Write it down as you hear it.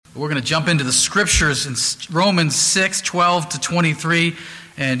We're going to jump into the scriptures in Romans 6:12-23,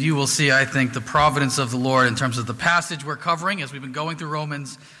 and you will see, I think, the providence of the Lord in terms of the passage we're covering as we've been going through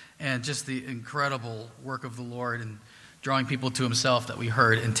Romans, and just the incredible work of the Lord in drawing people to himself that we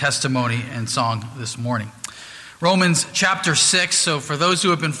heard in testimony and song this morning. Romans chapter 6. So for those who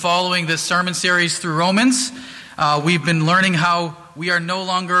have been following this sermon series through Romans, we've been learning how we are no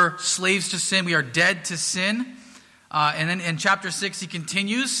longer slaves to sin. We are dead to sin. And then in chapter 6, he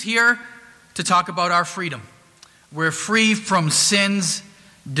continues here to talk about our freedom. We're free from sin's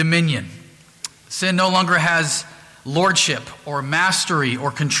dominion. Sin no longer has lordship or mastery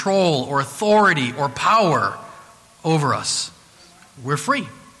or control or authority or power over us. We're free.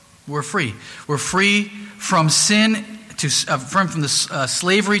 We're free. We're free from sin, from the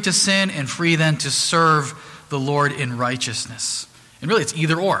slavery to sin, and free then to serve the Lord in righteousness. And really, it's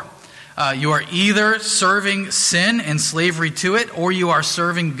either or. You are either serving sin and slavery to it, or you are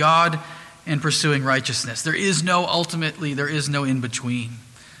serving God and pursuing righteousness. There is no in between.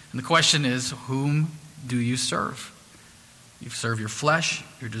 And the question is, whom do you serve? You serve your flesh,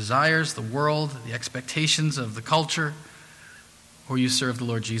 your desires, the world, the expectations of the culture, or you serve the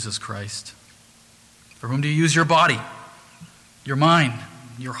Lord Jesus Christ. For whom do you use your body, your mind,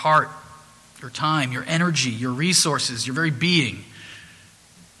 your heart, your time, your energy, your resources, your very being?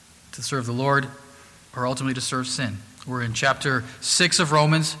 To serve the Lord, or ultimately to serve sin. We're in chapter 6 of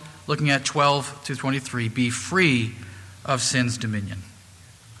Romans, looking at 12-23. Be free of sin's dominion.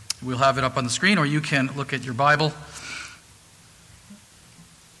 We'll have it up on the screen, or you can look at your Bible.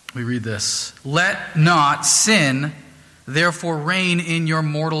 We read this. Let not sin therefore reign in your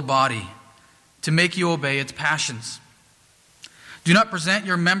mortal body, to make you obey its passions. Do not present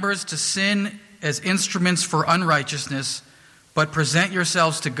your members to sin as instruments for unrighteousness, but present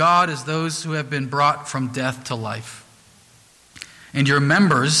yourselves to God as those who have been brought from death to life, and your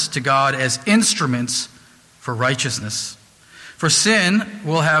members to God as instruments for righteousness. For sin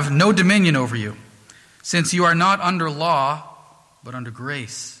will have no dominion over you, since you are not under law, but under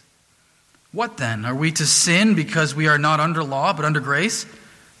grace. What then? Are we to sin because we are not under law, but under grace?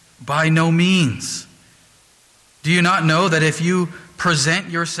 By no means. Do you not know that if you present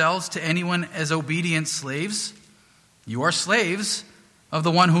yourselves to anyone as obedient slaves, you are slaves of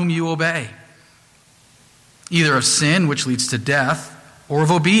the one whom you obey, either of sin, which leads to death, or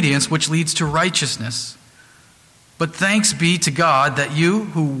of obedience, which leads to righteousness. But thanks be to God that you,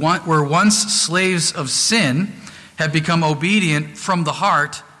 who were once slaves of sin, have become obedient from the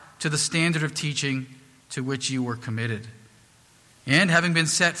heart to the standard of teaching to which you were committed. And having been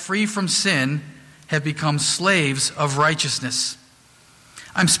set free from sin, have become slaves of righteousness.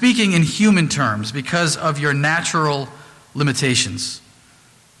 I'm speaking in human terms because of your natural limitations.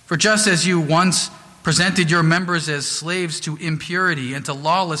 For just as you once presented your members as slaves to impurity and to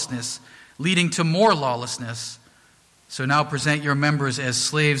lawlessness, leading to more lawlessness, so now present your members as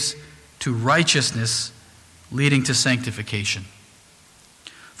slaves to righteousness, leading to sanctification.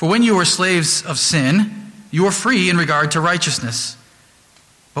 For when you were slaves of sin, you were free in regard to righteousness.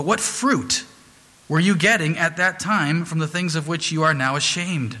 But what fruit were you getting at that time from the things of which you are now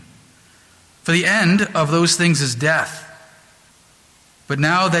ashamed? For the end of those things is death. But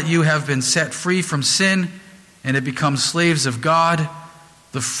now that you have been set free from sin and have become slaves of God,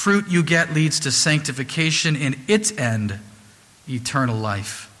 the fruit you get leads to sanctification, and its end, eternal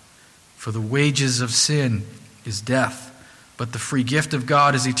life. For the wages of sin is death, but the free gift of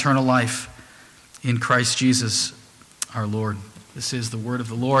God is eternal life in Christ Jesus our Lord. This is the word of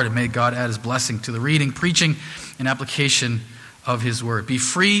the Lord, and may God add his blessing to the reading, preaching, and application of his word. Be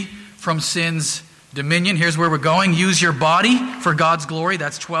free from sin's dominion. Here's where we're going. Use your body for God's glory.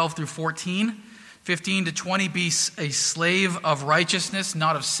 That's 12-14. 15-20, be a slave of righteousness,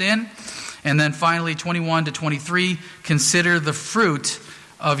 not of sin. And then finally, 21-23, consider the fruit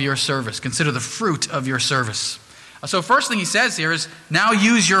of your service. Consider the fruit of your service. So first thing he says here is, now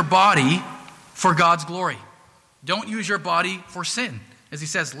use your body for God's glory. Don't use your body for sin. As he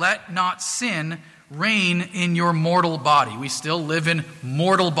says, let not sin reign in your mortal body. We still live in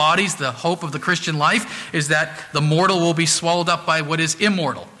mortal bodies. The hope of the Christian life is that the mortal will be swallowed up by what is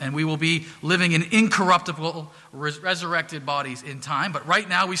immortal, and we will be living in incorruptible, resurrected bodies in time. But right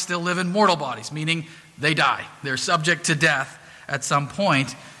now we still live in mortal bodies, meaning they die. They're subject to death at some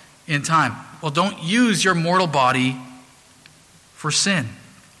point in time. Well, don't use your mortal body for sin.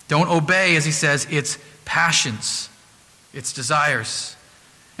 Don't obey, as he says, its passions, its desires.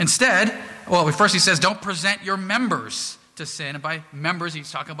 Instead, first he says, don't present your members to sin. And by members,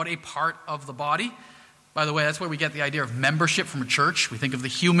 he's talking about a part of the body. By the way, that's where we get the idea of membership from a church. We think of the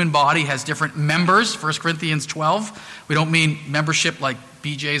human body has different members, 1 Corinthians 12. We don't mean membership like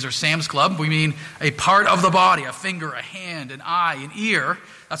BJ's or Sam's Club. We mean a part of the body, a finger, a hand, an eye, an ear.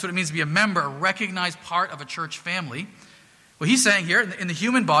 That's what it means to be a member, a recognized part of a church family. Well, he's saying here, in the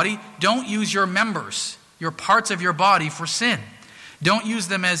human body, don't use your members, your parts of your body, for sin. Don't use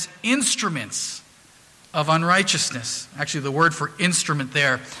them as instruments of unrighteousness. Actually, the word for instrument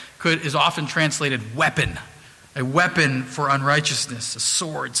there is often translated weapon. A weapon for unrighteousness, a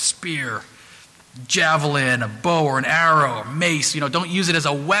sword, spear, javelin, a bow or an arrow, or mace. Don't use it as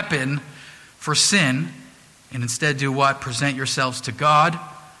a weapon for sin, and instead do what? Present yourselves to God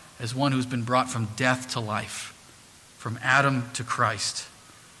as one who's been brought from death to life, from Adam to Christ,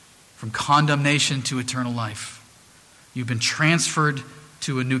 from condemnation to eternal life. You've been transferred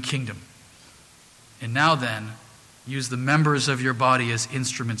to a new kingdom. And now then, use the members of your body as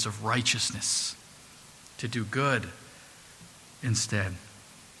instruments of righteousness, to do good instead.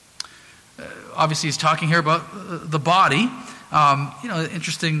 Obviously, he's talking here about the body.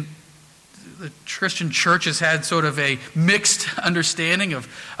 Interesting, the Christian church has had sort of a mixed understanding of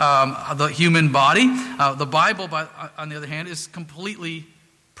the human body. The Bible, on the other hand, is completely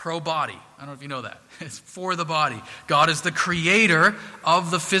pro-body. I don't know if you know that. It's for the body. God is the creator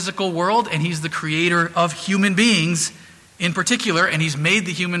of the physical world, and he's the creator of human beings in particular, and he's made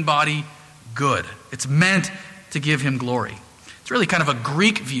the human body good. It's meant to give him glory. It's really kind of a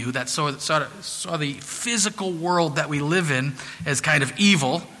Greek view that saw the physical world that we live in as kind of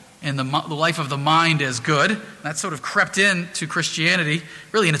evil, and the life of the mind as good. That sort of crept into Christianity,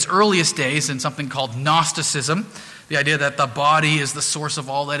 really in its earliest days, in something called Gnosticism. The idea that the body is the source of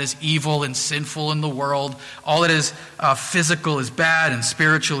all that is evil and sinful in the world. All that is physical is bad and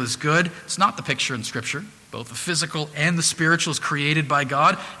spiritual is good. It's not the picture in Scripture. Both the physical and the spiritual is created by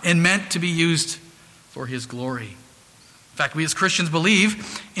God and meant to be used for his glory. In fact, we as Christians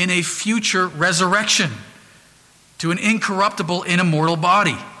believe in a future resurrection to an incorruptible and immortal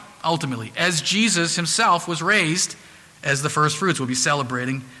body, ultimately, as Jesus himself was raised as the first fruits. We'll be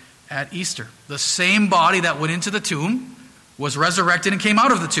celebrating at Easter. The same body that went into the tomb was resurrected and came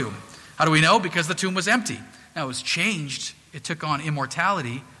out of the tomb. How do we know? Because the tomb was empty. Now it was changed. It took on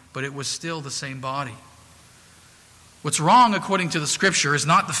immortality, but it was still the same body. What's wrong, according to the Scripture, is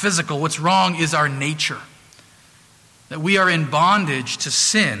not the physical. What's wrong is our nature. That we are in bondage to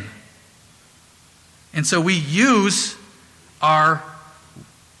sin. And so we use our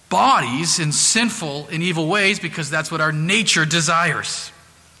bodies in sinful and evil ways because that's what our nature desires.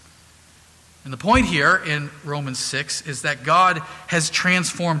 And the point here in Romans 6 is that God has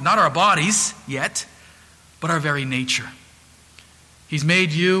transformed not our bodies yet, but our very nature. He's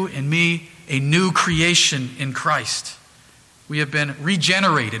made you and me a new creation in Christ. We have been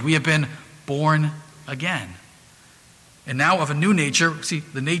regenerated. We have been born again. And now of a new nature, see,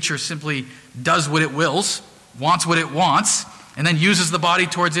 the nature simply does what it wills, wants what it wants, and then uses the body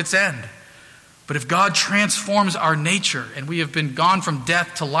towards its end. But if God transforms our nature and we have been gone from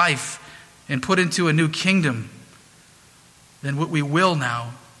death to life and put into a new kingdom, then what we will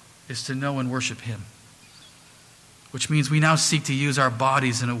now is to know and worship him. Which means we now seek to use our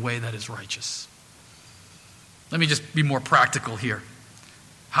bodies in a way that is righteous. Let me just be more practical here.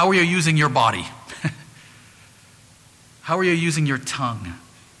 How are you using your body? How are you using your tongue?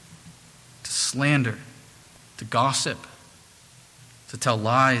 To slander, to gossip, to tell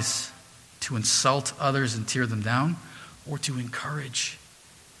lies, to insult others and tear them down, or to encourage,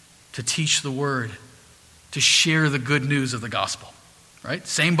 to teach the word, to share the good news of the gospel, right?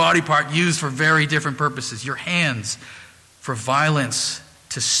 Same body part used for very different purposes. Your hands for violence,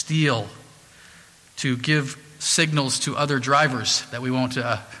 to steal, to give signals to other drivers that we won't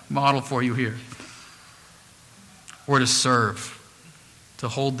model for you here, or to serve, to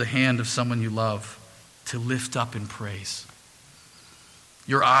hold the hand of someone you love, to lift up in praise.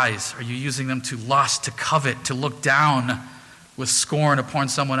 Your eyes, are you using them to lust, to covet, to look down with scorn upon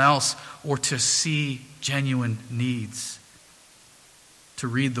someone else, or to see genuine needs, to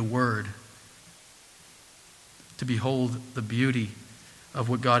read the word, to behold the beauty of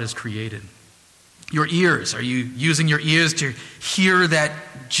what God has created? Your ears, are you using your ears to hear that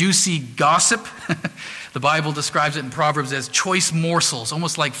juicy gossip? The Bible describes it in Proverbs as choice morsels,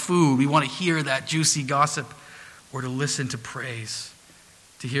 almost like food. We want to hear that juicy gossip, or to listen to praise,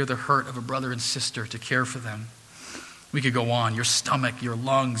 to hear the hurt of a brother and sister, to care for them. We could go on. Your stomach, your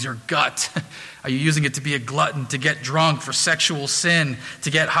lungs, your gut. Are you using it to be a glutton, to get drunk, for sexual sin, to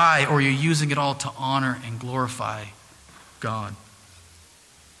get high? Or are you using it all to honor and glorify God?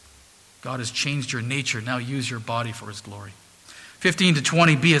 God has changed your nature. Now use your body for his glory. 15 to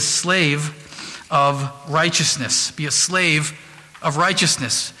 20, be a slave of righteousness. Be a slave of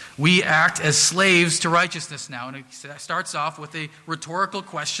righteousness. We act as slaves to righteousness now. And it starts off with a rhetorical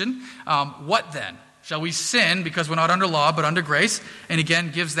question. What then? Shall we sin because we're not under law but under grace? And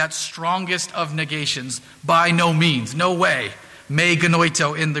again gives that strongest of negations. By no means, no way. Me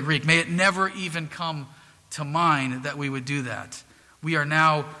genoito in the Greek. May it never even come to mind that we would do that. We are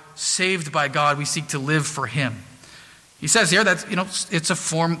now saved by God. We seek to live for Him. He says here that it's a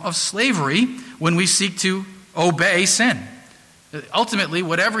form of slavery when we seek to obey sin. Ultimately,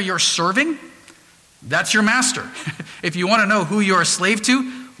 whatever you're serving, that's your master. If you want to know who you're a slave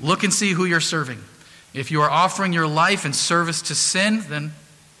to, look and see who you're serving. If you are offering your life in service to sin, then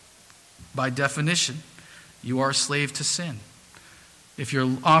by definition, you are a slave to sin. If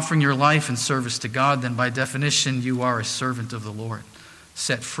you're offering your life in service to God, then by definition, you are a servant of the Lord,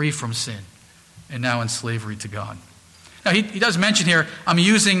 set free from sin, and now in slavery to God. Now, he does mention here, I'm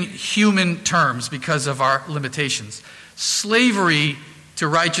using human terms because of our limitations. Slavery to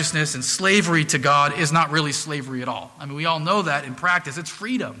righteousness and slavery to God is not really slavery at all. I mean, we all know that in practice. It's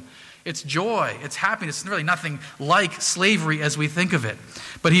freedom. It's joy. It's happiness. It's really nothing like slavery as we think of it.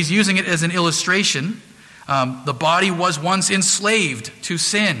 But he's using it as an illustration. The body was once enslaved to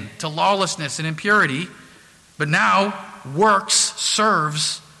sin, to lawlessness and impurity, but now works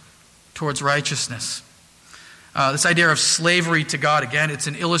serves towards righteousness. This idea of slavery to God, again, it's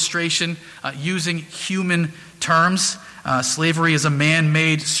an illustration using human terms. Slavery is a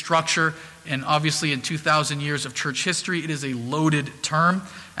man-made structure, and obviously in 2,000 years of church history, it is a loaded term.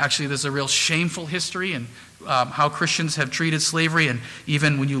 Actually, there's a real shameful history in how Christians have treated slavery, and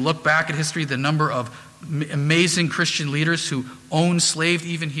even when you look back at history, the number of amazing Christian leaders who owned slaves,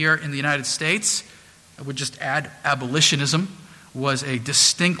 even here in the United States. I would just add abolitionism was a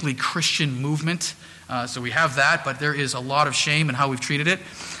distinctly Christian movement. So we have that, but there is a lot of shame in how we've treated it.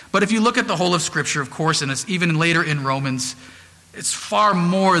 But if you look at the whole of Scripture, of course, and it's even later in Romans, it's far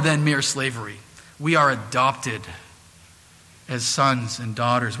more than mere slavery. We are adopted as sons and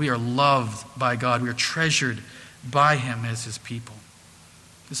daughters. We are loved by God. We are treasured by Him as His people.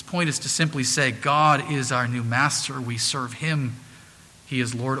 This point is to simply say, God is our new master. We serve Him. He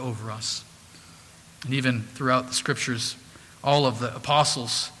is Lord over us. And even throughout the Scriptures, all of the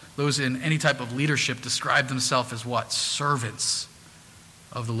apostles, those in any type of leadership, describe themselves as what? Servants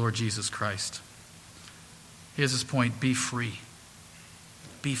of the Lord Jesus Christ. Here's his point: be free.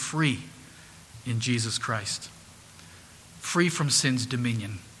 Be free in Jesus Christ. Free from sin's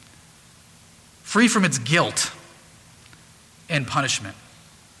dominion. Free from its guilt and punishment.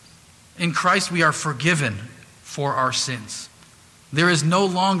 In Christ we are forgiven for our sins. There is no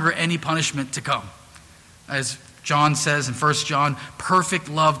longer any punishment to come. As John says in 1 John, perfect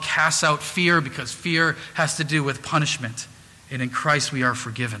love casts out fear, because fear has to do with punishment. And in Christ we are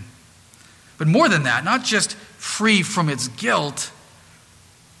forgiven. But more than that, not just free from its guilt,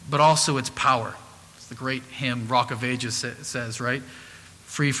 but also its power. It's the great hymn, Rock of Ages says, right?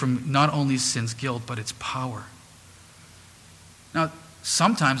 Free from not only sin's guilt, but its power. Now,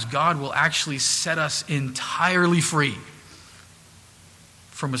 sometimes God will actually set us entirely free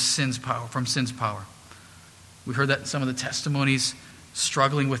from sin's power. We heard that in some of the testimonies,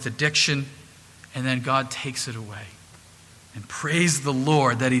 struggling with addiction, and then God takes it away. And praise the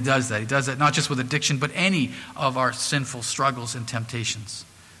Lord that He does that. He does that not just with addiction, but any of our sinful struggles and temptations.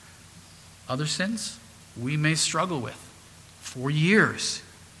 Other sins we may struggle with for years,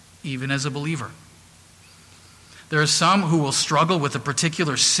 even as a believer. There are some who will struggle with a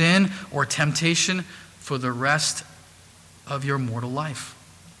particular sin or temptation for the rest of your mortal life.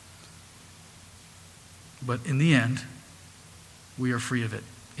 But in the end, we are free of it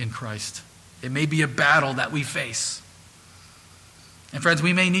in Christ. It may be a battle that we face. And friends,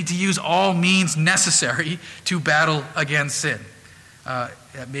 we may need to use all means necessary to battle against sin.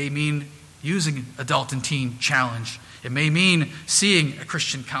 That may mean using adult and teen challenge. It may mean seeing a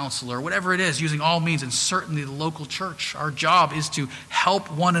Christian counselor, whatever it is, using all means, and certainly the local church. Our job is to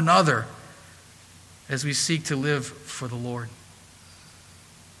help one another as we seek to live for the Lord.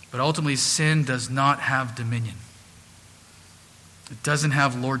 But ultimately, sin does not have dominion. It doesn't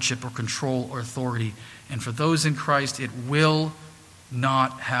have lordship or control or authority. And for those in Christ, it will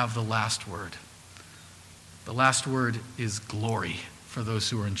not have the last word. The last word is glory for those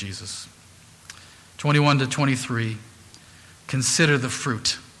who are in Jesus. 21 to 23, consider the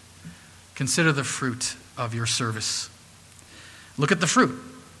fruit. Consider the fruit of your service. Look at the fruit.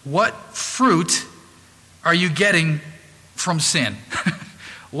 What fruit are you getting from sin?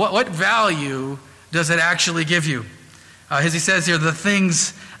 What value does it actually give you? As he says here, the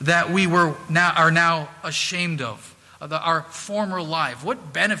things that we are now ashamed of, our former life.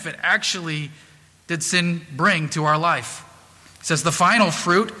 What benefit actually did sin bring to our life? He says the final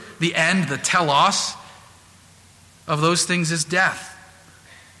fruit, the end, the telos of those things is death.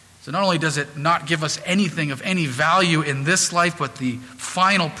 So not only does it not give us anything of any value in this life, but the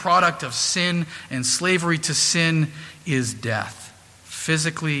final product of sin and slavery to sin is death,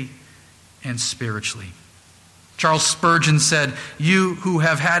 physically and spiritually. Charles Spurgeon said, "You who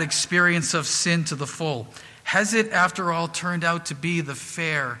have had experience of sin to the full, has it after all turned out to be the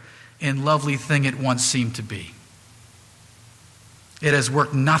fair and lovely thing it once seemed to be? It has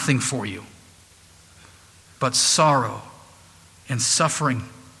worked nothing for you but sorrow and suffering,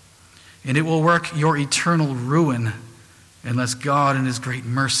 and it will work your eternal ruin unless God in his great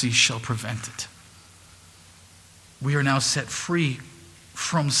mercy shall prevent it." We are now set free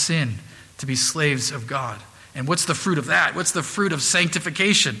from sin to be slaves of God. And what's the fruit of that? What's the fruit of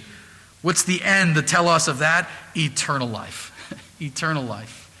sanctification? What's the end, the telos of that? Eternal life. Eternal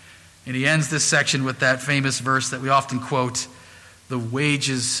life. And he ends this section with that famous verse that we often quote, "The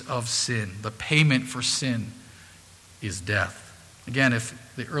wages of sin, the payment for sin is death." Again, if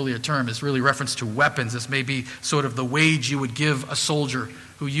the earlier term is really reference to weapons, this may be sort of the wage you would give a soldier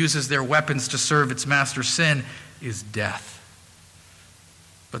who uses their weapons to serve its master. Sin is death.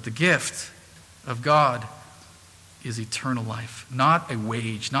 But the gift of God is eternal life. Not a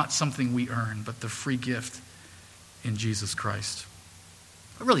wage, not something we earn, but the free gift in Jesus Christ.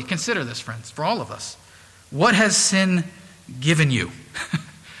 But really, consider this, friends, for all of us. What has sin given you?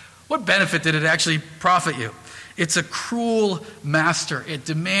 What benefit did it actually profit you? It's a cruel master. It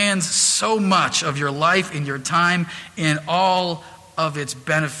demands so much of your life and your time, and all of its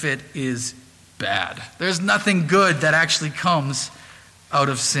benefit is bad. There's nothing good that actually comes out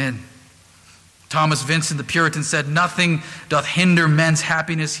of sin. Thomas Vincent, the Puritan, said, "Nothing doth hinder men's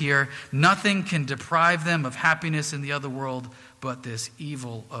happiness here. Nothing can deprive them of happiness in the other world but this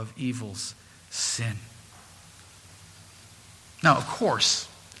evil of evils, sin." Now, of course,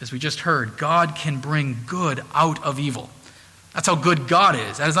 as we just heard, God can bring good out of evil. That's how good God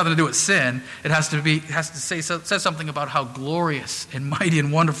is. That has nothing to do with sin. It has to say something about how glorious and mighty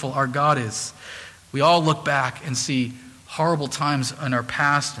and wonderful our God is. We all look back and see horrible times in our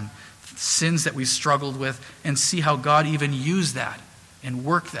past and sins that we struggled with, and see how God even used that and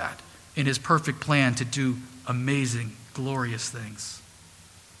worked that in his perfect plan to do amazing, glorious things.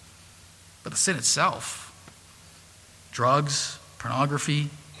 But the sin itself, drugs, pornography,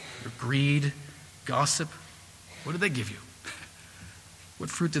 greed, gossip, what did they give you?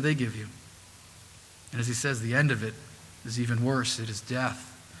 What fruit did they give you? And as he says, the end of it is even worse. It is death,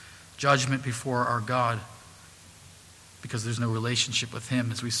 judgment before our God, because there's no relationship with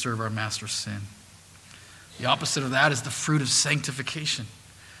him as we serve our master sin. The opposite of that is the fruit of sanctification,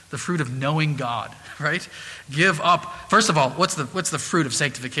 the fruit of knowing God, right? Give up. First of all, what's the fruit of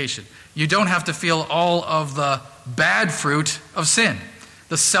sanctification? You don't have to feel all of the bad fruit of sin,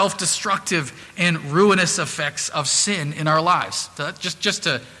 the self-destructive and ruinous effects of sin in our lives. So that's just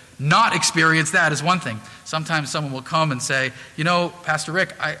to not experience that is one thing. Sometimes someone will come and say, "You know, Pastor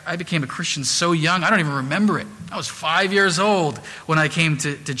Rick, I became a Christian so young, I don't even remember it. I was 5 years old when I came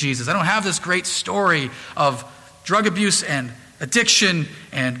to Jesus. I don't have this great story of drug abuse and addiction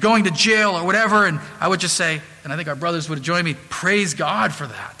and going to jail or whatever." And I would just say, and I think our brothers would join me, praise God for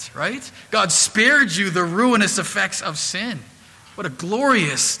that, right? God spared you the ruinous effects of sin. What a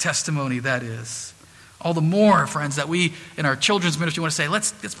glorious testimony that is. All the more, friends, that we in our children's ministry want to say,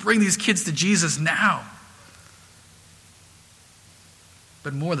 let's bring these kids to Jesus now.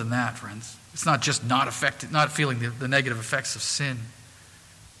 But more than that, friends, it's not just not feeling the negative effects of sin.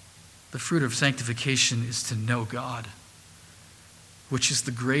 The fruit of sanctification is to know God, which is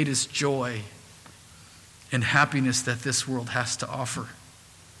the greatest joy and happiness that this world has to offer.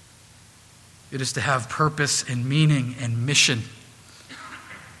 It is to have purpose and meaning and mission.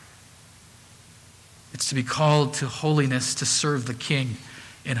 It's to be called to holiness, to serve the King.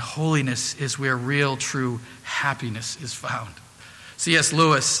 And holiness is where real, true happiness is found. C.S.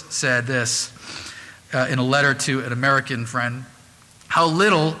 Lewis said this in a letter to an American friend: "How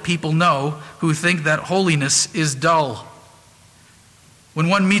little people know who think that holiness is dull. When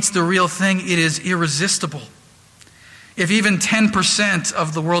one meets the real thing, it is irresistible. If even 10%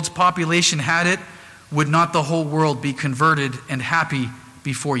 of the world's population had it, would not the whole world be converted and happy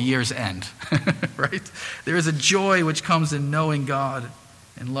before year's end?" Right? There is a joy which comes in knowing God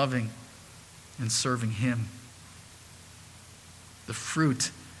and loving and serving him. The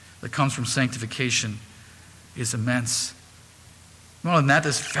fruit that comes from sanctification is immense. More than that,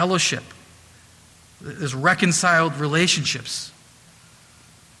 there's fellowship. There's reconciled relationships.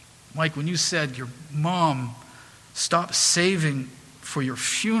 Mike, when you said your mom stopped saving for your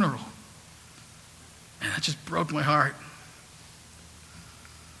funeral, man, that just broke my heart.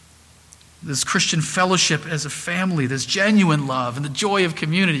 this Christian fellowship as a family, this genuine love and the joy of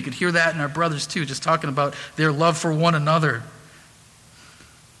community. You could hear that in our brothers too, just talking about their love for one another.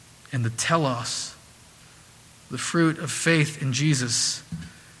 And the telos, the fruit of faith in Jesus,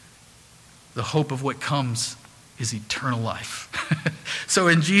 the hope of what comes is eternal life. So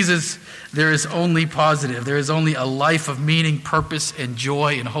in Jesus, there is only positive. There is only a life of meaning, purpose, and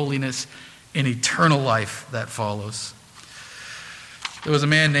joy and holiness, and eternal life that follows. There was a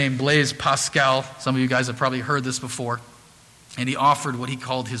man named Blaise Pascal. Some of you guys have probably heard this before. And he offered what he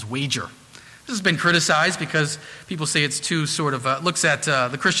called his wager. This has been criticized because people say it's too looks at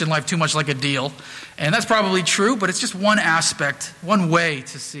the Christian life too much like a deal. And that's probably true, but it's just one aspect, one way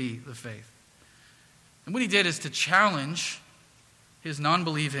to see the faith. And what he did is to challenge his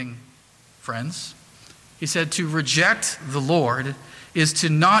non-believing friends. He said to reject the Lord is to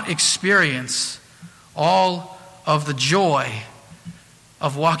not experience all of the joy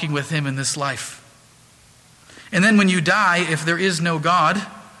of walking with him in this life. And then when you die, if there is no God,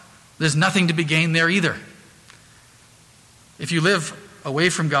 there's nothing to be gained there either. If you live away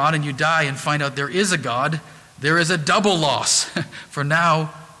from God and you die and find out there is a God, there is a double loss. For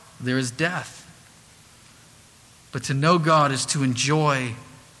now, there is death. But to know God is to enjoy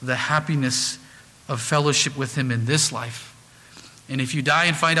the happiness of fellowship with him in this life. And if you die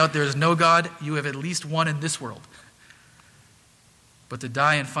and find out there is no God, you have at least won in this world. But to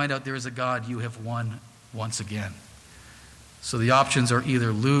die and find out there is a God, you have won once again. So the options are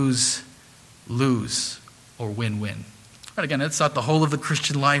either lose, or win-win. And again, that's not the whole of the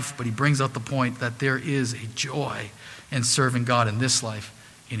Christian life, but he brings out the point that there is a joy in serving God in this life,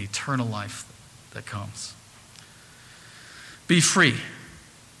 in eternal life that comes. Be free.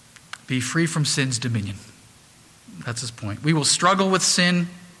 Be free from sin's dominion. That's his point. We will struggle with sin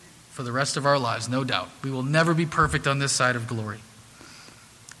for the rest of our lives, no doubt. We will never be perfect on this side of glory.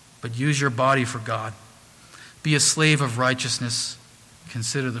 But use your body for God. Be a slave of righteousness.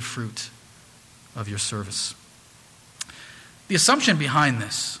 Consider the fruit of your service. The assumption behind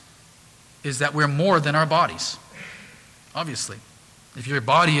this is that we're more than our bodies. Obviously. If your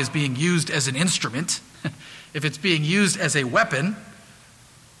body is being used as an instrument, if it's being used as a weapon,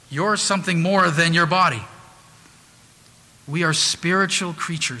 you're something more than your body. We are spiritual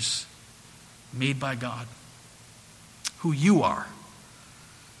creatures made by God. Who you are.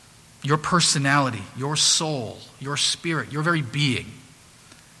 Your personality, your soul, your spirit, your very being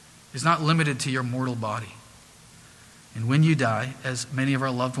is not limited to your mortal body. And when you die, as many of our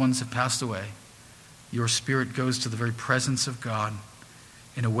loved ones have passed away, your spirit goes to the very presence of God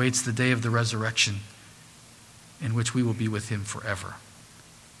and awaits the day of the resurrection in which we will be with him forever.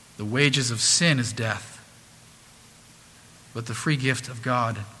 The wages of sin is death, but the free gift of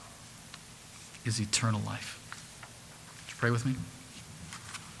God is eternal life. Would you pray with me?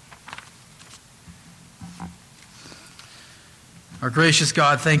 Our gracious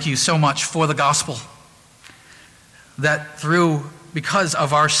God, thank you so much for the gospel. That because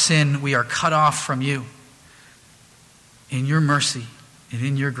of our sin, we are cut off from you. In your mercy and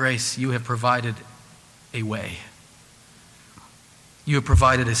in your grace, you have provided a way. You have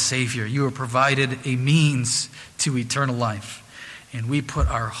provided a Savior. You have provided a means to eternal life. And we put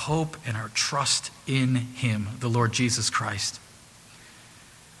our hope and our trust in him, the Lord Jesus Christ.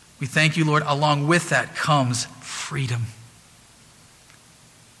 We thank you, Lord. Along with that comes freedom.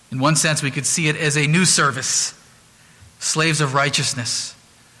 In one sense, we could see it as a new service, slaves of righteousness,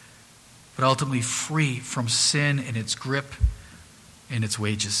 but ultimately free from sin and its grip and its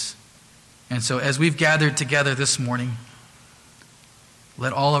wages. And so as we've gathered together this morning,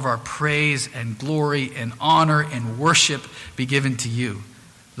 let all of our praise and glory and honor and worship be given to you,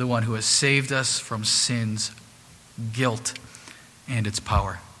 the one who has saved us from sin's guilt and its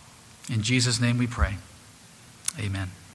power. In Jesus' name we pray. Amen.